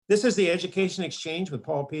This is the Education Exchange with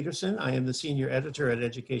Paul Peterson. I am the senior editor at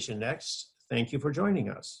Education Next. Thank you for joining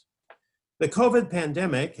us. The COVID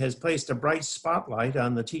pandemic has placed a bright spotlight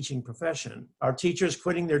on the teaching profession. Are teachers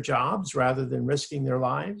quitting their jobs rather than risking their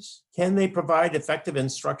lives? Can they provide effective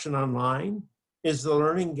instruction online? Is the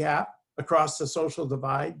learning gap across the social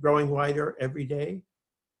divide growing wider every day?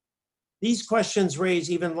 These questions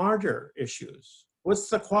raise even larger issues. What's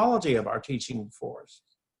the quality of our teaching force?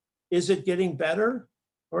 Is it getting better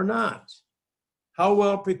or not? How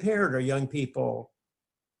well prepared are young people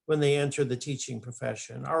when they enter the teaching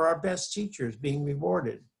profession? Are our best teachers being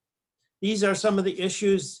rewarded? These are some of the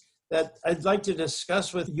issues that I'd like to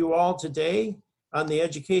discuss with you all today on the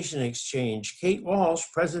Education Exchange. Kate Walsh,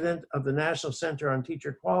 president of the National Center on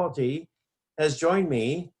Teacher Quality, has joined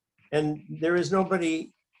me, and there is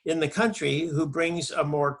nobody in the country who brings a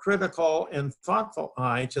more critical and thoughtful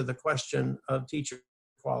eye to the question of teacher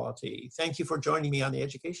quality. Thank you for joining me on the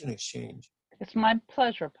Education Exchange. It's my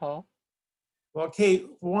pleasure, Paul. Well, Kate,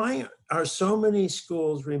 why are so many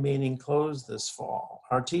schools remaining closed this fall?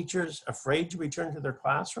 Are teachers afraid to return to their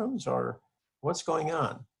classrooms, or what's going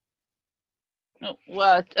on?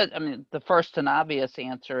 Well, I mean, the first and obvious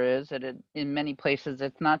answer is that in many places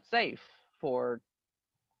it's not safe for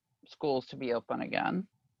schools to be open again.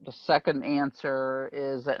 The second answer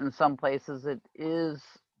is that in some places it is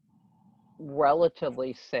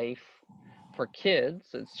relatively safe for kids.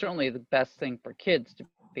 It's certainly the best thing for kids to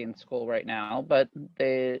be in school right now, but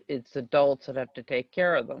it's adults that have to take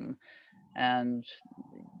care of them. And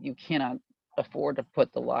you cannot afford to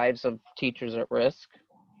put the lives of teachers at risk,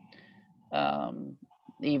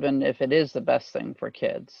 even if it is the best thing for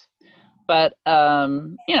kids. But, I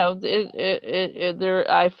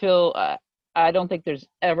don't think there's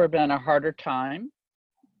ever been a harder time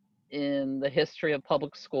in the history of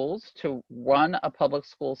public schools to run a public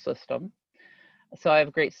school system. So I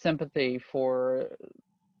have great sympathy for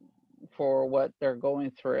what they're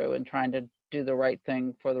going through and trying to do the right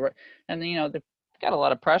thing for the right. And they've got a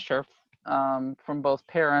lot of pressure from both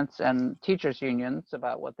parents and teachers unions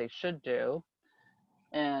about what they should do.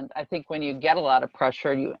 And I think when you get a lot of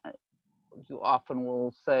pressure, you often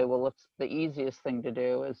will say, well, it's the easiest thing to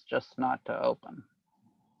do is just not to open.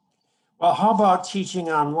 Well, how about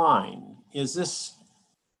teaching online? Is this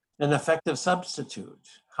an effective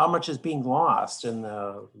substitute? How much is being lost in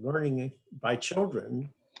the learning by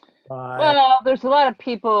children? Well, there's a lot of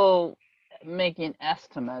people making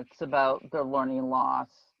estimates about the learning loss.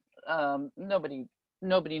 Nobody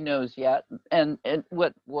knows yet. And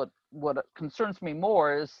what concerns me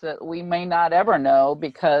more is that we may not ever know,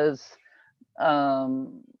 because a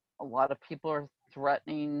lot of people are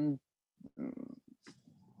threatening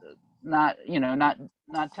not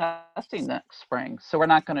testing next spring. So we're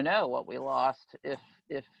not going to know what we lost if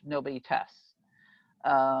nobody tests.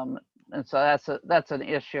 And so that's an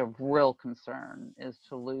issue of real concern, is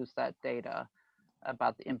to lose that data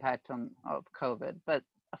about the impact of COVID. But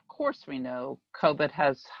of course we know COVID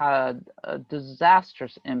has had a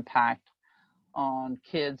disastrous impact on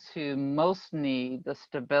kids who most need the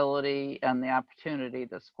stability and the opportunity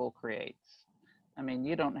that school creates. I mean,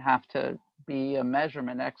 you don't have to be a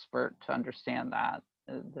measurement expert to understand that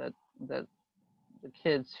the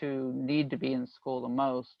kids who need to be in school the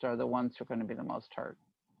most are the ones who are going to be the most hurt.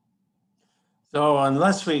 So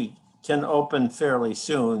unless we can open fairly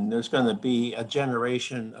soon, there's going to be a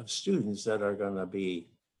generation of students that are going to be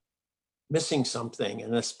missing something,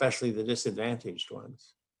 and especially the disadvantaged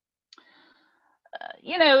ones.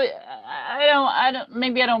 Maybe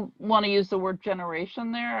I don't want to use the word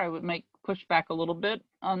generation there. I would push back a little bit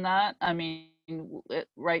on that. I mean,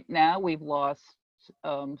 right now we've lost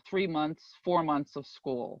 3 months, 4 months of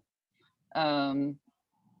school.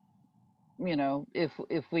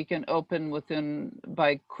 If we can open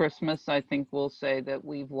by Christmas, I think we'll say that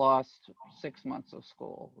we've lost 6 months of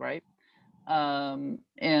school, right?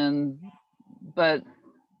 But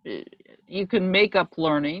you can make up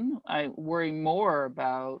learning. I worry more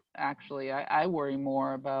about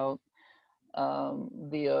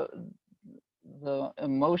the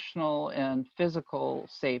emotional and physical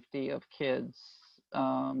safety of kids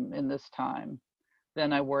in this time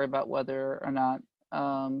than I worry about whether or not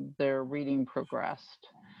their reading progressed.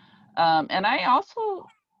 And I also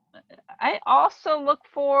look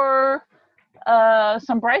for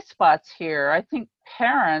some bright spots here. I think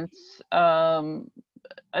parents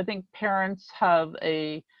have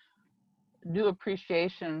a new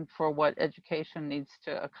appreciation for what education needs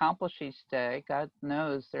to accomplish each day. God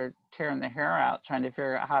knows they're tearing their hair out trying to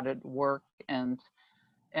figure out how to work and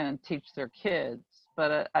teach their kids.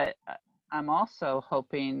 But I'm also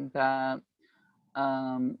hoping that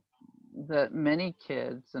that many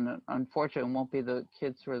kids, and unfortunately it won't be the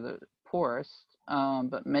kids who are the poorest,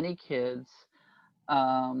 but many kids,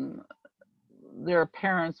 um, their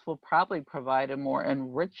parents will probably provide a more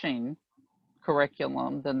enriching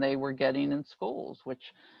curriculum than they were getting in schools,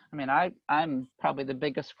 which, I mean, I'm probably the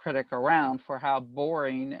biggest critic around for how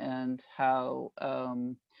boring and how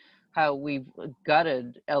we've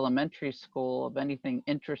gutted elementary school of anything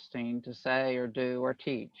interesting to say or do or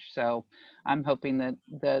teach. So I'm hoping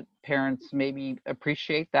that parents maybe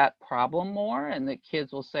appreciate that problem more, and that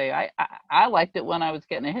kids will say, I liked it when I was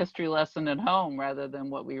getting a history lesson at home rather than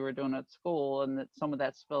what we were doing at school, and that some of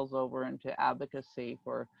that spills over into advocacy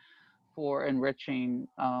for enriching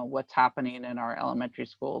what's happening in our elementary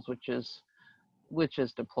schools, which is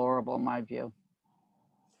deplorable in my view.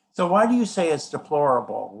 So why do you say it's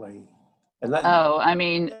deplorable, Lee? And Oh, I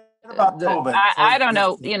mean, about COVID. I don't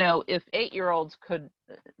know. You know, if 8-year-olds could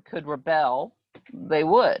rebel, they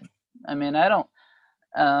would. I mean, I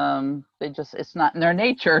don't. They just, it's not in their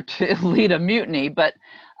nature to lead a mutiny. But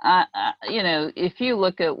you know, if you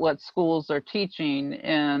look at what schools are teaching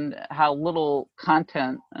and how little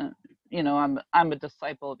content, you know, I'm a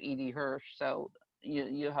disciple of E.D. Hirsch, so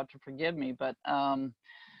you have to forgive me, but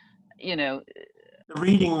you know, the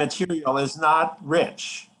reading material is not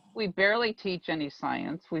rich. we barely teach any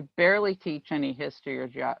science. We barely teach any history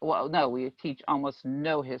or well, no, we teach almost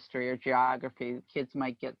no history or geography. Kids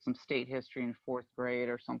might get some state history in 4th grade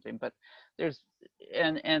or something, but there's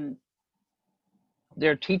and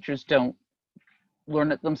their teachers don't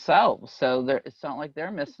learn it themselves, so it's not like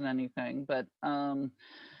they're missing anything. But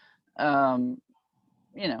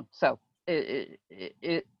you know, so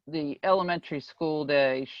the elementary school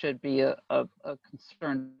day should be a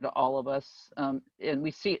concern to all of us, and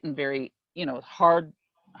we see it in very, you know, hard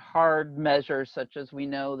measures, such as we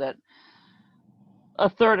know that a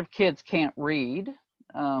third of kids can't read,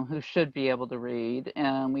 who should be able to read,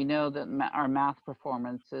 and we know that our math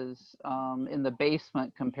performance is in the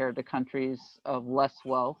basement compared to countries of less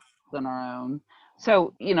wealth than our own.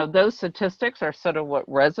 So, you know, those statistics are sort of what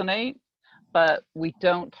resonate, but we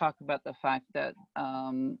don't talk about the fact that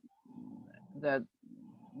that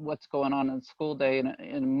what's going on in school day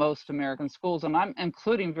in most American schools, and I'm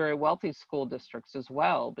including very wealthy school districts as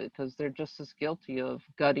well, because they're just as guilty of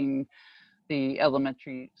gutting the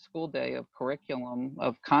elementary school day of curriculum,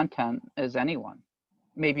 of content, as anyone,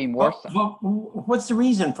 maybe more so. What's the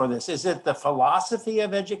reason for this? Is it the philosophy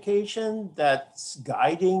of education that's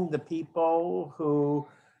guiding the people who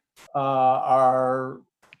are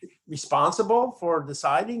responsible for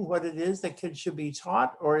deciding what it is that kids should be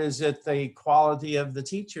taught, or is it the quality of the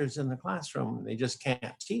teachers in the classroom? They just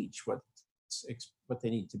can't teach what they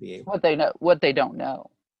need to be able. What they don't know.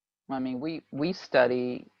 I mean, we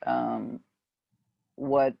study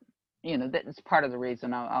what, you know, that's part of the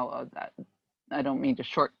reason I don't mean to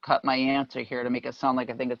shortcut my answer here to make it sound like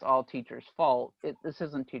I think it's all teachers' fault. This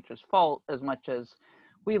isn't teachers' fault as much as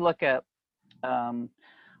we look at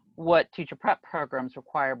what teacher prep programs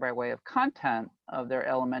require by way of content of their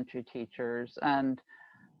elementary teachers, and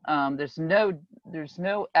there's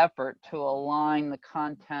no effort to align the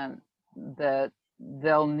content that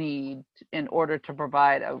they'll need in order to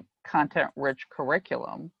provide a content-rich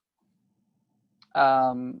curriculum.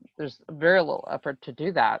 There's very little effort to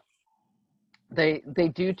do that. They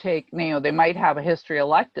do take, you know, they might have a history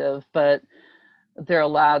elective, but they're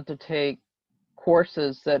allowed to take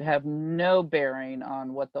courses that have no bearing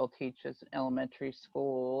on what they'll teach as elementary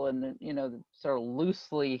school, and, you know, sort of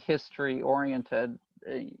loosely history oriented,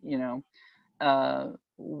 you know,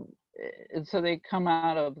 and so they come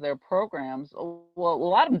out of their programs. Well, a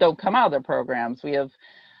lot of them don't come out of their programs. We have,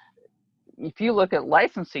 if you look at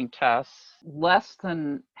licensing tests, less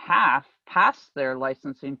than half pass their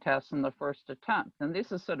licensing tests in the first attempt. And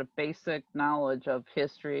this is sort of basic knowledge of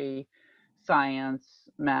history, science,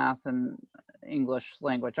 math, and English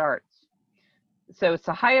language arts. So it's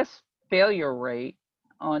the highest failure rate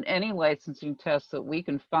on any licensing test that we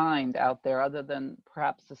can find out there, other than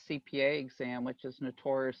perhaps the CPA exam, which is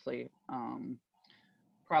notoriously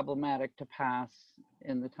problematic to pass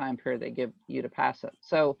in the time period they give you to pass it.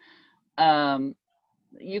 So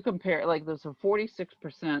you compare, like, there's a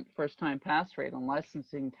 46% first-time pass rate on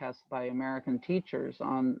licensing tests by American teachers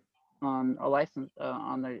on a license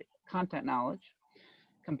on the content knowledge,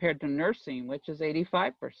 compared to nursing, which is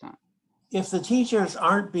 85%. If the teachers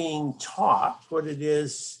aren't being taught what it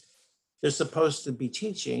is they're supposed to be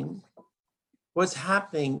teaching, what's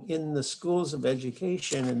happening in the schools of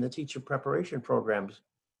education and the teacher preparation programs?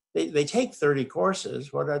 They take 30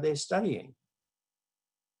 courses. What are they studying?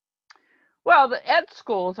 Well, the ed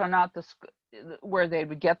schools are not where they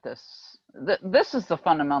would get this this is the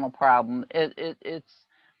fundamental problem. It's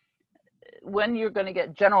when you're going to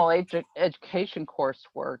get general education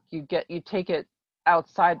coursework, you take it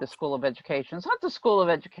outside the School of Education. It's not the School of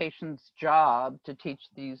Education's job to teach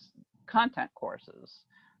these content courses.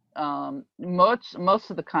 Most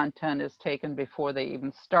of the content is taken before they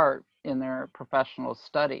even start in their professional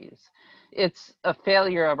studies. It's a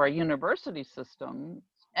failure of our university system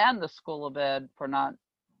and the School of Ed for not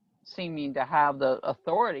seeming to have the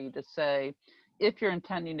authority to say, if you're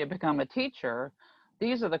intending to become a teacher,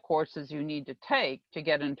 these are the courses you need to take to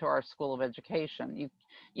get into our School of Education.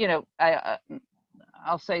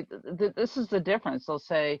 I'll say this is the difference. They'll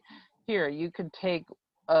say, here, you can take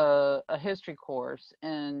a history course,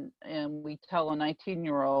 and we tell a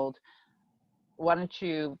 19-year-old, why don't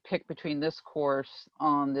you pick between this course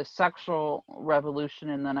on the sexual revolution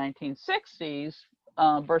in the 1960s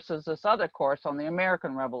versus this other course on the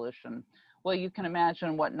American Revolution. Well, you can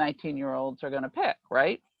imagine what 19-year-olds are going to pick,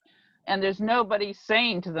 right? And there's nobody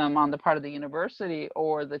saying to them on the part of the university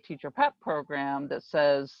or the teacher prep program that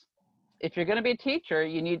says, if you're going to be a teacher,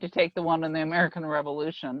 you need to take the one in the American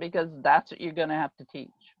Revolution, because that's what you're going to have to teach.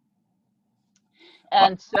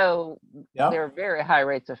 And so there are very high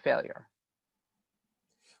rates of failure.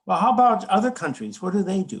 Well, how about other countries? What do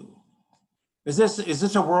they do? Is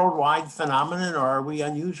this a worldwide phenomenon, or are we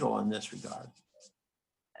unusual in this regard?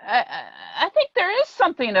 I think there is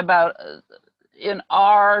something about in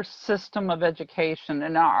our system of education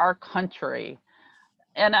in our country,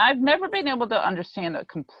 and I've never been able to understand it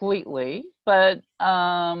completely, but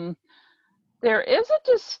there is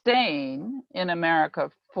a disdain in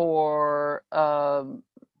America for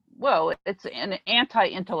well, it's an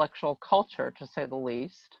anti-intellectual culture, to say the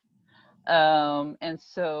least. And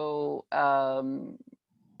so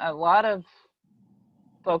a lot of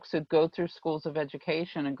folks who go through schools of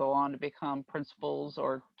education and go on to become principals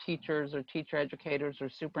or teachers or teacher educators or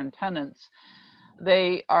superintendents,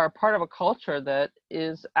 they are part of a culture that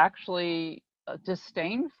is actually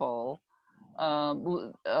disdainful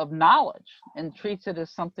of knowledge and treats it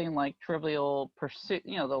as something like trivial pursuit.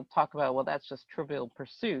 You know, they'll talk about, well, that's just trivial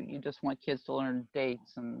pursuit. You just want kids to learn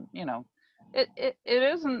dates, and you know, it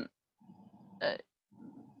isn't.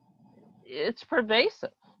 It's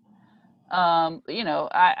pervasive. You know,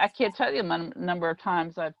 I can't tell you the number of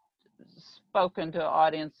times I've spoken to an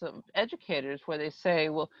audience of educators where they say,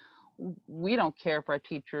 well, we don't care if our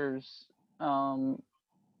teachers, you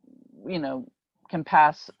know, can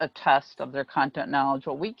pass a test of their content knowledge.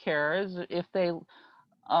 What we care is if they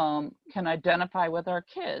can identify with our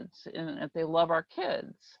kids and if they love our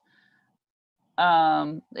kids.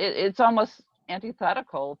 It's almost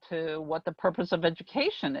antithetical to what the purpose of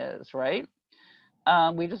education is, right?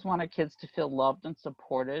 We just want our kids to feel loved and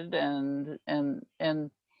supported, and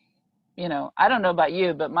you know, I don't know about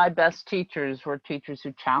you, but my best teachers were teachers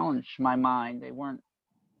who challenged my mind. They weren't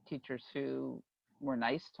teachers who were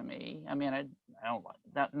nice to me. I mean, I'm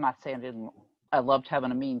not saying I loved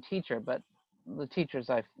having a mean teacher, but the teachers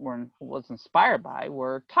I was inspired by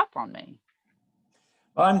were tough on me.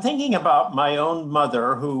 Well, I'm thinking about my own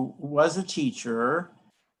mother, who was a teacher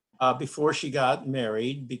before she got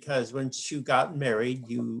married, because when she got married,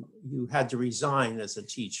 you had to resign as a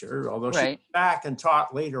teacher, although she went back and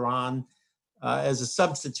taught later on as a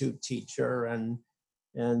substitute teacher and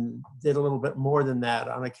did a little bit more than that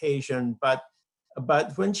on occasion. But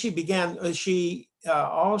when she began,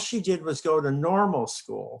 all she did was go to normal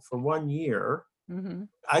school for 1 year. Mm-hmm.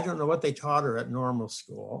 I don't know what they taught her at normal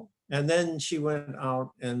school. And then she went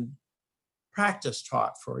out and practice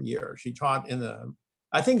taught for a year. She taught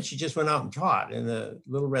I think she just went out and taught in a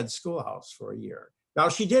Little Red Schoolhouse for a year. Now,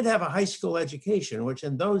 she did have a high school education, which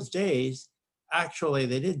in those days, actually,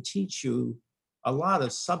 they did teach you a lot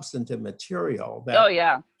of substantive material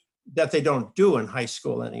that they don't do in high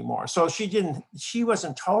school anymore. So she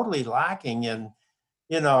wasn't totally lacking in,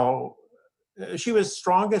 you know, she was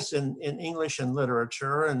strongest in English and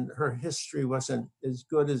literature, and her history wasn't as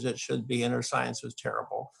good as it should be, and her science was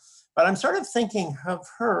terrible. But I'm sort of thinking of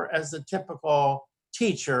her as the typical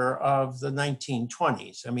teacher of the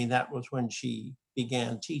 1920s. I mean, that was when she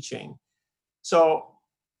began teaching. So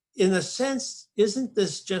in a sense, isn't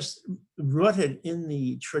this just rooted in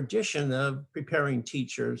the tradition of preparing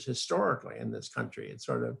teachers historically in this country? It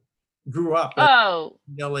sort of grew up.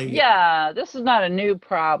 Yeah, this is not a new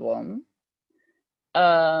problem.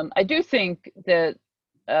 I do think that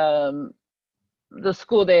the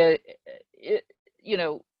school you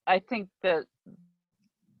know, I think that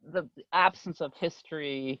the absence of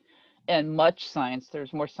history and much science,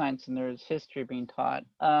 there's more science than there's history being taught,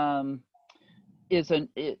 is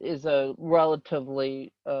a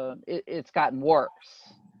relatively, it's gotten worse.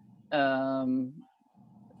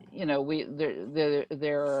 you know,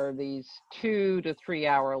 there are these 2 to 3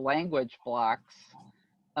 hour language blocks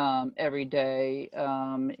every day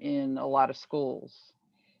in a lot of schools,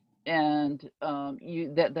 and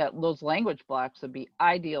those language blocks would be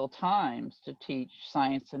ideal times to teach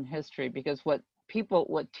science and history, because what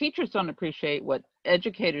teachers don't appreciate, what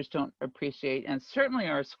educators don't appreciate, and certainly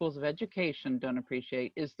our schools of education don't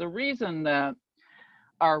appreciate, is the reason that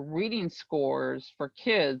our reading scores for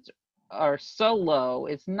kids are so low.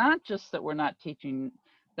 It's not just that we're not teaching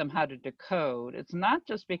them how to decode. It's not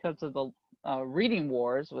just because of the reading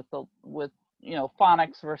wars with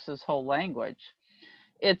phonics versus whole language.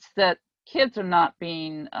 It's that kids are not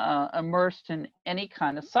being immersed in any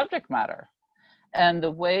kind of subject matter. And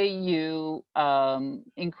the way you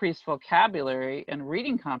increase vocabulary and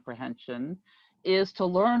reading comprehension is to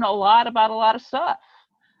learn a lot about a lot of stuff.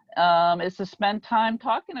 Is to spend time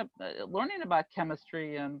learning about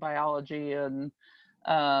chemistry and biology and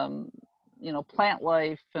plant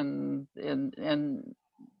life and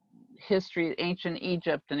history, ancient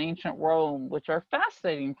Egypt and ancient Rome, which are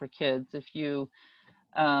fascinating for kids. If you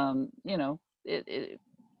all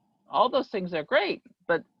those things are great,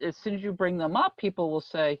 but as soon as you bring them up, people will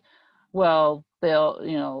say, well,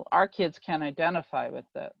 our kids can't identify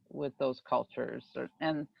with those cultures,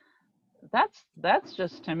 and that's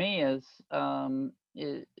just, to me, is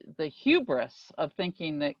the hubris of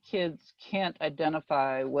thinking that kids can't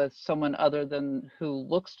identify with someone other than who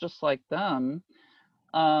looks just like them.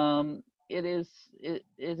 It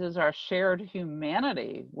is our shared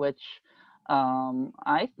humanity, which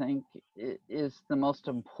I think is the most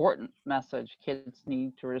important message kids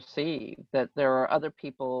need to receive, that there are other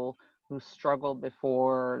people who struggled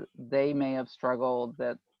before they may have struggled,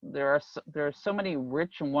 that there are so many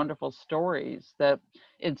rich and wonderful stories that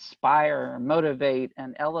inspire, motivate,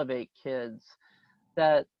 and elevate kids,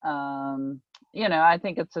 that I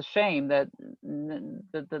think it's a shame that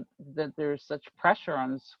there's such pressure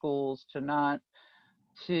on schools to not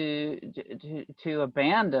to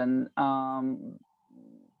abandon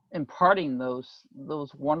imparting those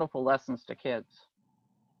wonderful lessons to kids.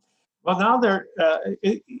 Well, now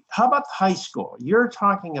how about high school? You're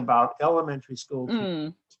talking about elementary school,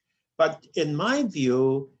 but in my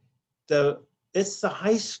view, it's the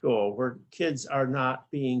high school where kids are not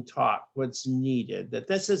being taught what's needed. That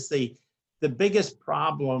this is the biggest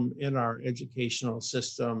problem in our educational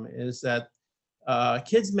system, is that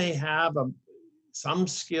kids may have some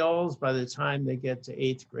skills by the time they get to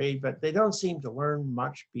 8th grade, but they don't seem to learn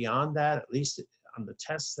much beyond that, at least on the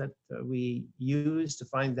tests that we use to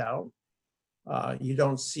find out. You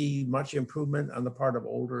don't see much improvement on the part of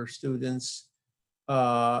older students.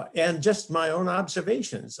 And just my own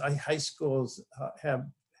observations, high schools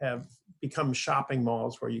have become shopping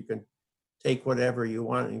malls where you can take whatever you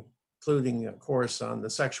want, including a course on the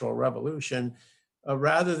sexual revolution,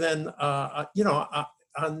 rather than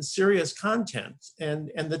on serious content.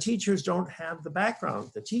 And the teachers don't have the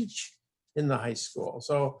background to teach in the high school.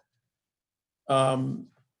 So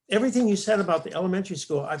everything you said about the elementary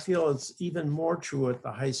school, I feel is even more true at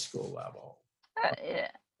the high school level. Yeah.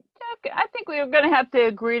 I think we're going to have to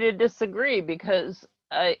agree to disagree, because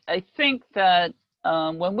I think that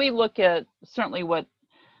when we look at certainly what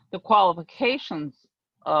the qualifications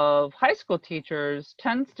of high school teachers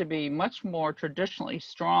tends to be much more traditionally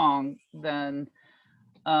strong than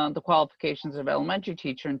the qualifications of elementary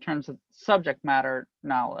teacher in terms of subject matter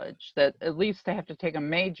knowledge, that at least they have to take a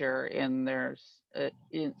major in their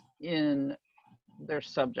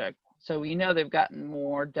subject. So we know they've gotten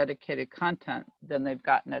more dedicated content than they've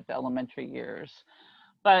gotten at the elementary years.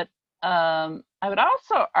 But I would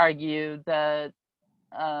also argue that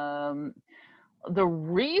the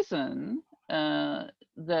reason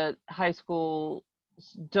that high schools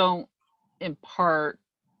don't impart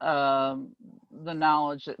the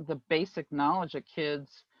knowledge, the basic knowledge that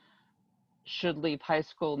kids should leave high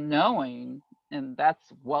school knowing, and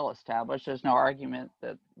that's well established. There's no argument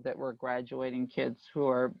that we're graduating kids who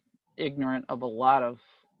are ignorant of a lot of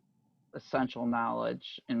essential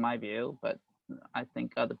knowledge, in my view, but I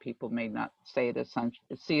think other people may not see it as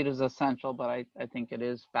essential, but I think it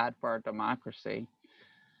is bad for our democracy.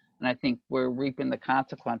 And I think we're reaping the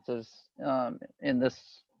consequences in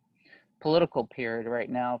this political period right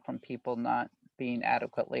now from people not being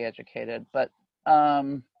adequately educated. But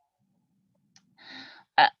I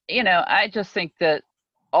just think that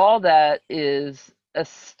all that is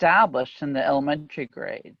established in the elementary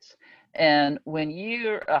grades. And when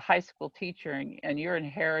you're a high school teacher and you're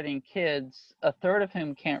inheriting kids, a third of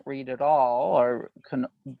whom can't read at all or can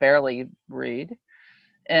barely read,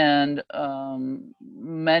 and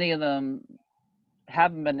many of them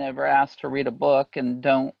haven't been ever asked to read a book and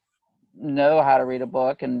don't know how to read a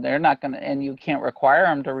book, and they're not going to, and you can't require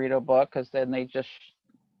them to read a book because then they just,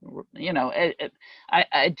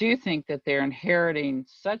 I do think that they're inheriting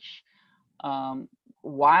such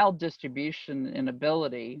wild distribution and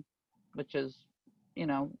ability, which is,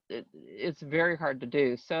 it's very hard to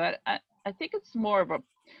do. So I think it's more of a,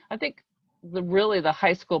 I think the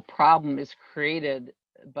high school problem is created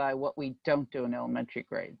by what we don't do in elementary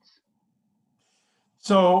grades.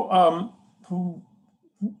 So,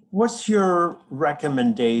 what's your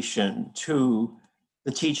recommendation to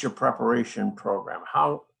the teacher preparation program?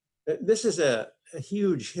 How this is a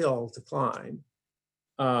huge hill to climb,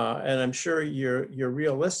 and I'm sure you're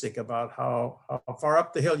realistic about how far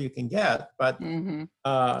up the hill you can get. But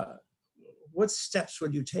what steps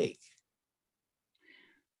would you take?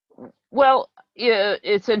 Well, yeah,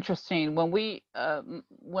 it's interesting. When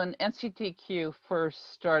NCTQ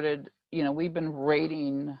first started, we've been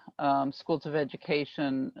rating schools of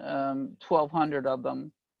education, 1,200 of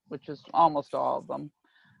them, which is almost all of them,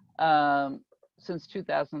 since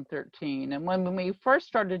 2013. And when we first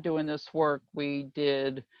started doing this work, we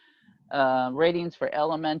did ratings for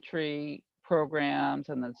elementary programs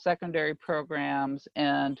and then secondary programs,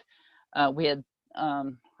 and we had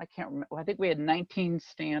I can't remember. I think we had 19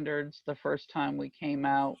 standards the first time we came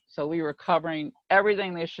out. So we were covering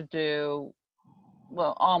everything they should do.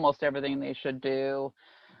 Well, almost everything they should do.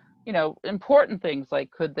 Important things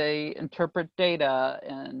like, could they interpret data,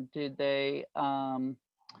 and did they, would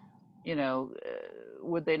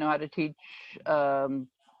they know how to teach? I'm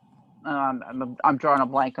drawing a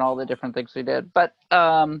blank on all the different things we did, but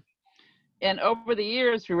and over the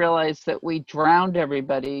years, we realized that we drowned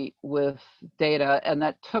everybody with data, and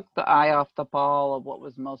that took the eye off the ball of what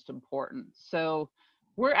was most important. So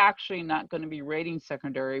we're actually not going to be rating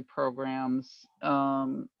secondary programs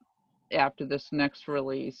after this next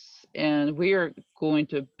release. And we are going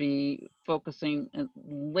to be focusing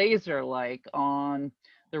laser-like on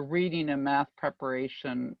the reading and math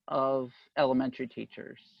preparation of elementary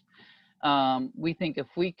teachers. We think if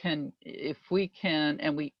we can,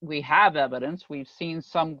 and we have evidence, we've seen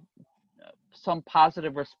some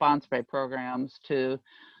positive response by programs to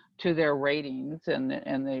their ratings, and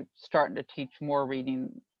they're starting to teach more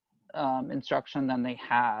reading instruction than they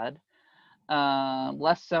had.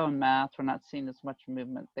 Less so in math. We're not seeing as much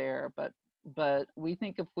movement there, but we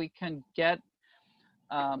think if we can get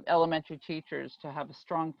elementary teachers to have a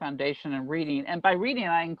strong foundation in reading. And by reading,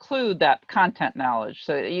 I include that content knowledge.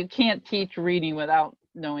 So you can't teach reading without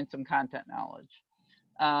knowing some content knowledge.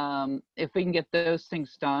 If we can get those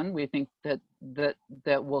things done, we think that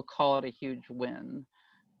we'll call it a huge win.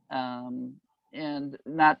 And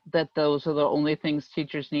not that those are the only things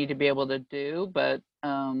teachers need to be able to do, but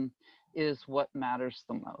is what matters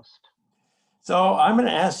the most. So I'm going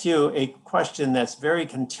to ask you a question that's very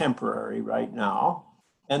contemporary right now.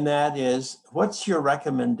 And that is, what's your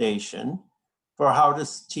recommendation for how to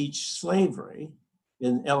teach slavery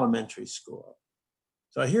in elementary school?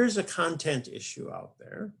 So here's a content issue out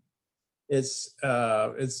there. It's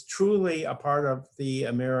truly a part of the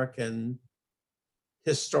American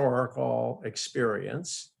historical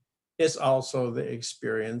experience. It's also the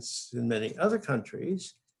experience in many other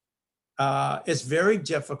countries. It's very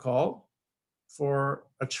difficult for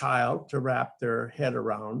a child to wrap their head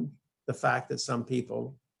around the fact that some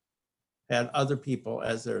people had other people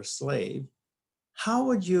as their slave. How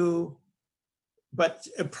would you, but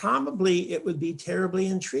probably it would be terribly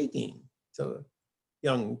intriguing to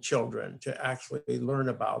young children to actually learn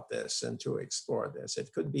about this and to explore this.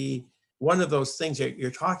 It could be one of those things that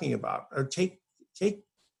you're talking about, or take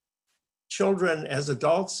children as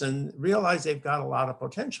adults and realize they've got a lot of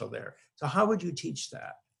potential there. So how would you teach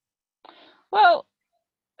that? Well,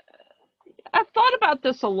 I've thought about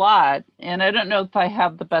this a lot, and I don't know if I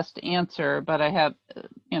have the best answer, but I have,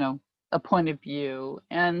 a point of view.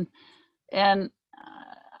 And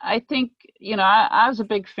I think, I was a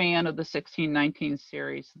big fan of the 1619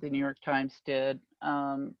 series the New York Times did.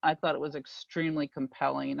 I thought it was extremely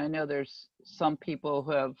compelling. I know there's some people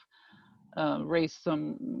who have raised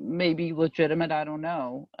some maybe legitimate, I don't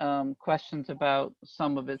know, questions about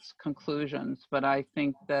some of its conclusions, but I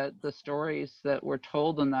think that the stories that were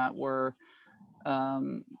told in that were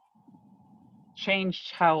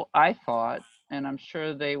changed how I thought, and I'm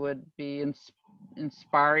sure they would be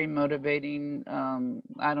inspiring, motivating.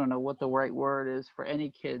 I don't know what the right word is for any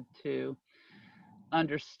kid to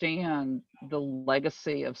understand the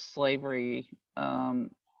legacy of slavery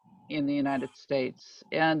in the United States.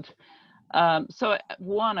 And So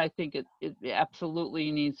one, I think it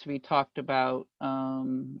absolutely needs to be talked about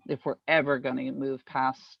if we're ever going to move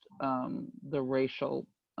past the racial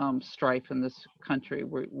strife in this country.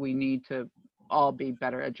 We need to all be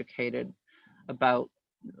better educated about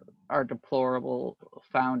our deplorable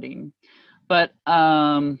founding. But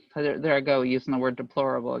there I go using the word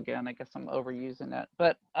deplorable again. I guess I'm overusing it.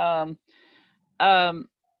 But um,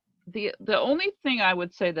 the only thing I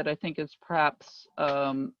would say that I think is perhaps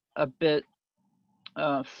a bit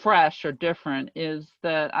fresh or different is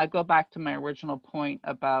that I go back to my original point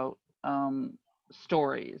about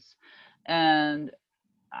stories, and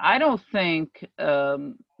I don't think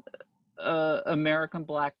American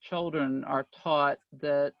Black children are taught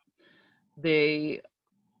that they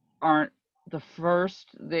aren't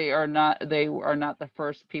they are not the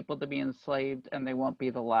first people to be enslaved, and they won't be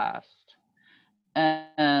the last.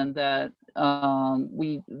 And that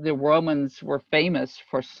the Romans were famous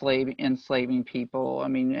for enslaving people. I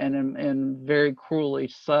mean, and very cruelly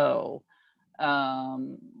so.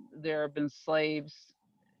 There have been slaves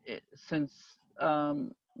since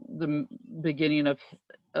the beginning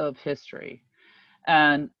of history,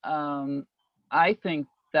 and I think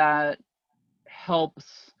that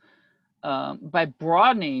helps by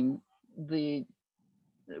broadening the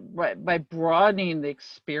by broadening the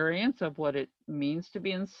experience of what it means to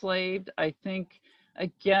be enslaved. I think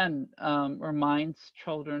again reminds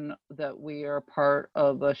children that we are part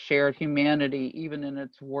of a shared humanity, even in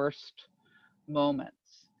its worst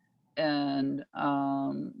moments. And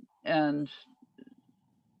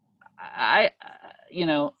I you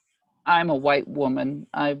know, I'm a white woman.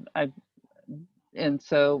 I've and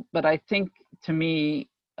so, but I think to me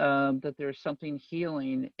that there's something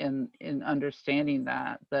healing in understanding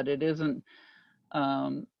that it isn't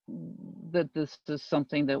that this is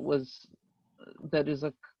something that is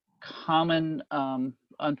a common,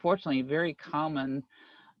 unfortunately, very common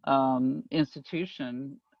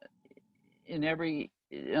institution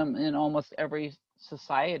in almost every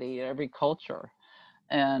society, every culture,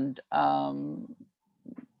 and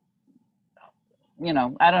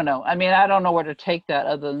I don't know. I mean, I don't know where to take that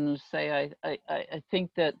other than to say I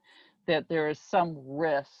think that there is some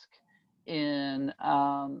risk in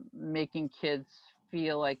making kids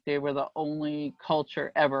feel like they were the only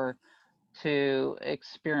culture ever to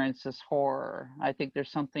experience this horror. I think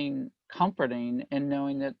there's something comforting in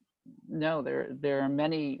knowing that no, there are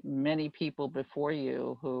many people before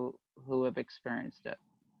you who have experienced it.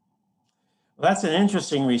 Well, that's an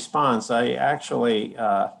interesting response. I actually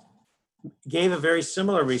gave a very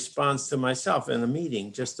similar response to myself in a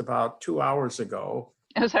meeting just about 2 hours ago.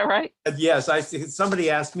 Is that right? Yes,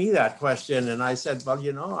 somebody asked me that question, and I said, well,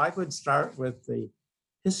 I would start with the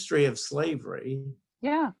history of slavery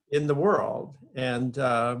Yeah. in the world, and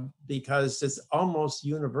because it's almost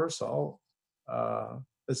universal.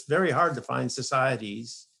 It's very hard to find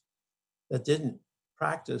societies that didn't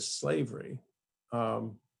practice slavery,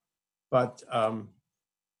 but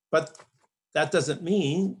that doesn't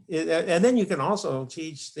mean, and then you can also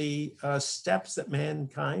teach the steps that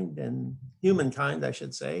mankind and humankind, I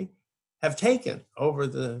should say, have taken over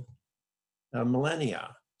the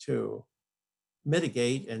millennia to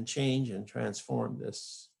mitigate and change and transform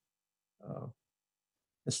this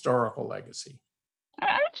historical legacy.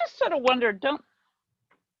 I just sort of wonder, don't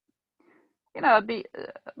it'd be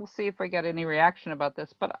we'll see if we get any reaction about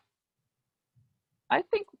this, but I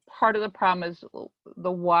think part of the problem is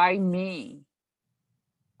the why me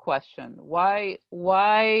question. Why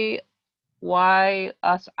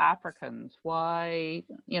us Africans? Was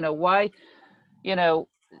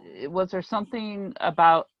there something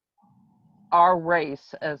about our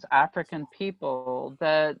race as African people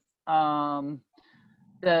that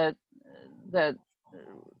that that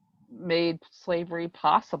made slavery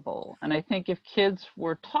possible? And I think if kids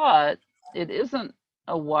were taught it isn't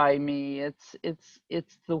a why me, it's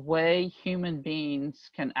the way human beings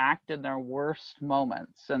can act in their worst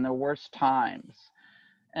moments and their worst times.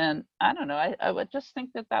 And I don't know, I would just think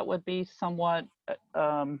that would be somewhat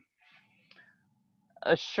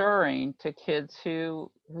assuring to kids who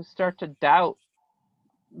start to doubt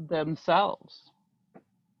themselves.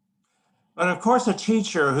 But of course, a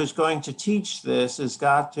teacher who's going to teach this has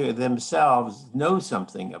got to themselves know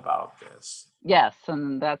something about this. Yes,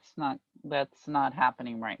 and that's not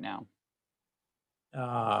happening right now.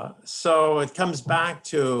 So it comes back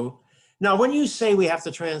to, now when you say we have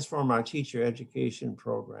to transform our teacher education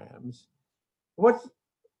programs, what's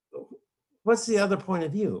the other point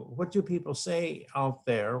of view? What do people say out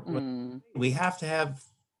there? We have to have,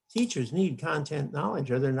 teachers need content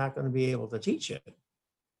knowledge or they're not going to be able to teach it.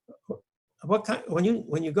 What kind, when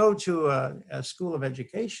you go to a school of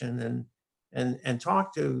education and and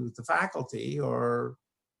talk to the faculty, or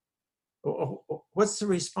what's the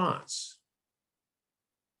response?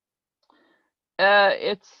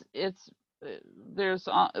 It's there's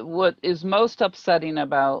what is most upsetting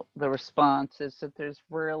about the response is that there's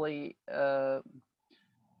really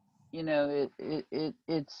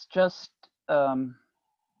it's just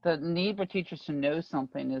the need for teachers to know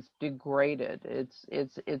something is degraded. It's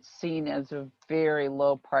seen as a very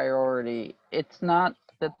low priority. It's not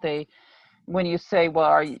that when you say,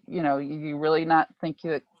 well, you really not think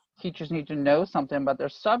that teachers need to know something about their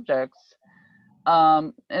subjects,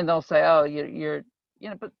 and they'll say, oh,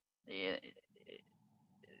 but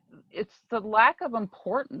it's the lack of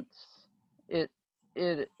importance.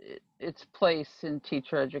 Its place in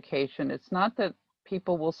teacher education. It's not that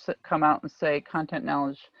people will come out and say content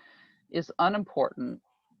knowledge is unimportant,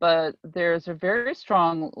 but there's a very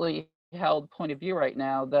strongly held point of view right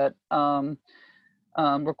now that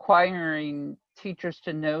requiring teachers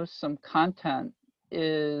to know some content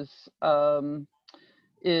is the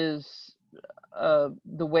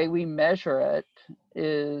way we measure it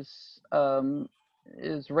is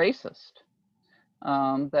racist.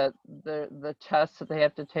 That the tests that they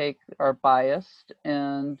have to take are biased,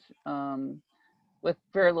 and with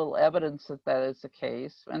very little evidence that that is the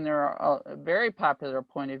case. And there are a very popular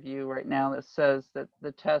point of view right now that says that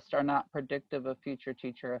the tests are not predictive of future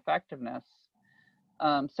teacher effectiveness.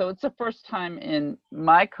 So it's the first time in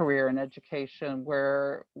my career in education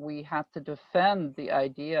where we have to defend the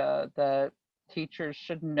idea that teachers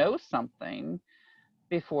should know something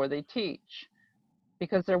before they teach.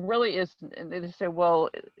 Because there really is, they say,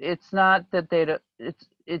 well, it's not that the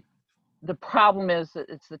problem is that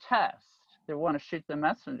it's the test. They want to shoot the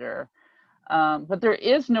messenger. But there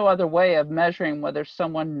is no other way of measuring whether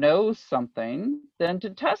someone knows something than to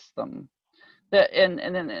test them.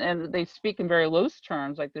 And they speak in very loose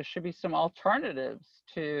terms, like there should be some alternatives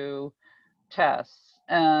to tests.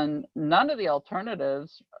 And none of the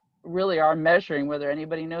alternatives really are measuring whether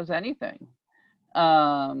anybody knows anything.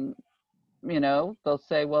 They'll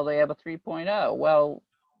say, well, they have a 3.0. Well,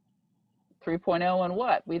 3.0 and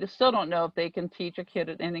what? We still don't know if they can teach a kid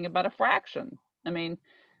anything about a fraction. I mean,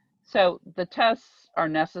 so the tests are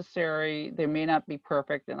necessary. They may not be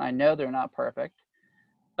perfect, and I know they're not perfect.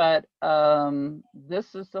 But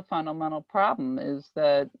this is the fundamental problem, is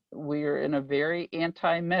that we're in a very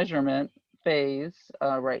anti-measurement phase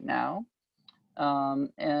right now.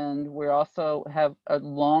 And we also have a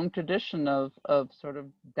long tradition of sort of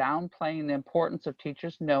downplaying the importance of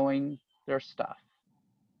teachers knowing their stuff.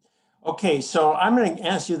 Okay, so I'm going to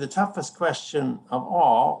ask you the toughest question of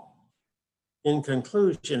all in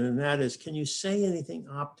conclusion, and that is, can you say anything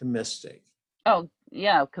optimistic? Oh,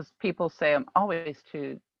 yeah, because people say I'm always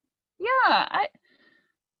too, yeah,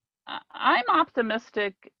 I'm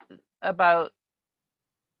optimistic about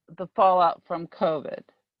the fallout from COVID.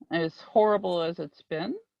 As horrible as it's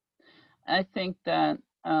been, I think that,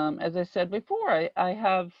 as I said before, I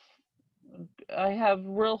have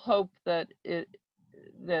real hope that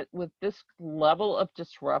with this level of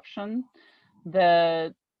disruption,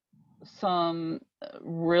 that some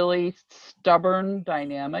really stubborn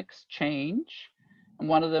dynamics change, and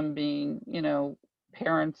one of them being,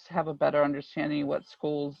 parents have a better understanding of what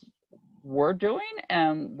schools were doing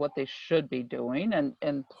and what they should be doing,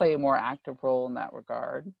 and play a more active role in that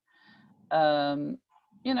regard. And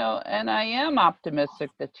I am optimistic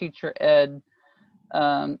that teacher ed,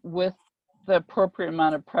 with the appropriate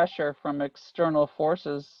amount of pressure from external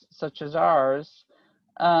forces such as ours,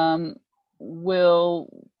 will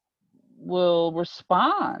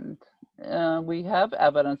respond. We have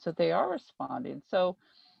evidence that they are responding. So,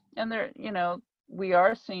 and we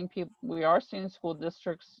are seeing school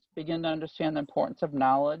districts begin to understand the importance of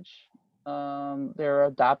knowledge. They're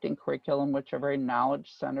adopting curriculum which are very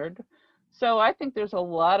knowledge centered. So I think there's a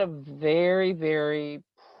lot of very, very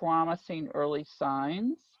promising early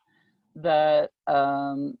signs that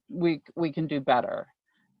we can do better.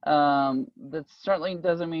 That certainly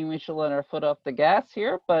doesn't mean we should let our foot off the gas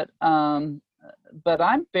here, but I'm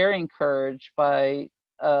very encouraged by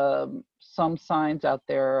some signs out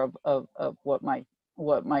there of what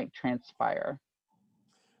might transpire.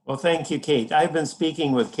 Well, thank you, Kate. I've been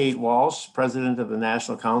speaking with Kate Walsh, President of the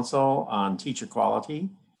National Council on Teacher Quality.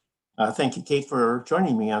 Thank you, Kate, for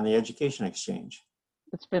joining me on the Education Exchange.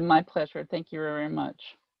 It's been my pleasure. Thank you very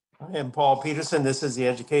much. I am Paul Peterson. This is the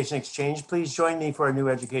Education Exchange. Please join me for a new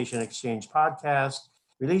Education Exchange podcast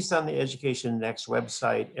released on the Education Next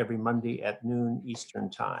website every Monday at noon Eastern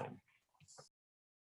Time.